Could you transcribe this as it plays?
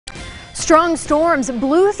Strong storms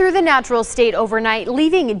blew through the natural state overnight,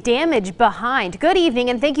 leaving damage behind. Good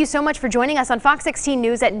evening, and thank you so much for joining us on Fox 16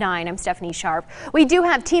 News at 9. I'm Stephanie Sharp. We do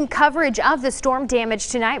have team coverage of the storm damage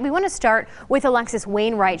tonight. We want to start with Alexis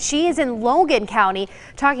Wainwright. She is in Logan County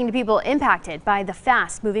talking to people impacted by the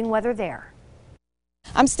fast-moving weather there.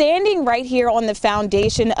 I'm standing right here on the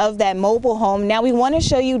foundation of that mobile home. Now we want to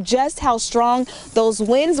show you just how strong those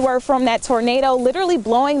winds were from that tornado, literally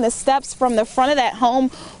blowing the steps from the front of that home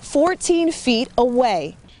 14 feet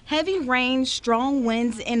away. Heavy rain, strong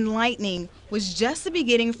winds, and lightning was just the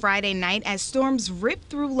beginning Friday night as storms ripped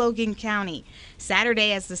through Logan County.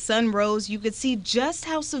 Saturday, as the sun rose, you could see just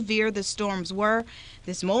how severe the storms were.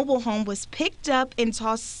 This mobile home was picked up and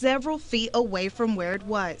tossed several feet away from where it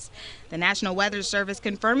was. The National Weather Service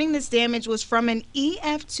confirming this damage was from an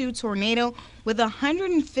EF2 tornado with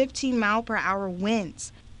 115-mile-per-hour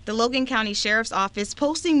winds. The Logan County Sheriff's Office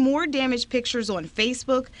posting more damaged pictures on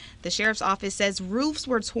Facebook. The Sheriff's Office says roofs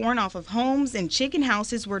were torn off of homes and chicken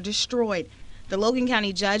houses were destroyed. The Logan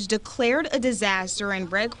County judge declared a disaster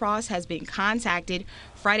and Red Cross has been contacted.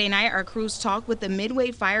 Friday night, our crews talked with the Midway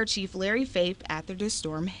Fire Chief Larry Faith after the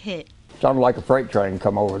storm hit. Sounded like a freight train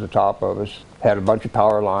come over the top of us. Had a bunch of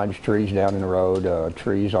power lines, trees down in the road,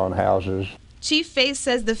 trees on houses. Chief Faith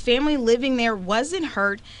says the family living there wasn't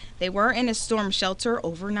hurt. They were in a storm shelter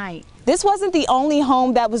overnight. This wasn't the only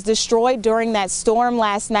home that was destroyed during that storm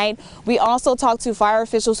last night. We also talked to fire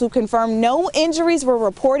officials who confirmed no injuries were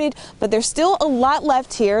reported, but there's still a lot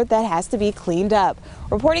left here that has to be cleaned up.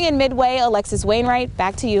 Reporting in Midway, Alexis Wainwright,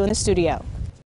 back to you in the studio.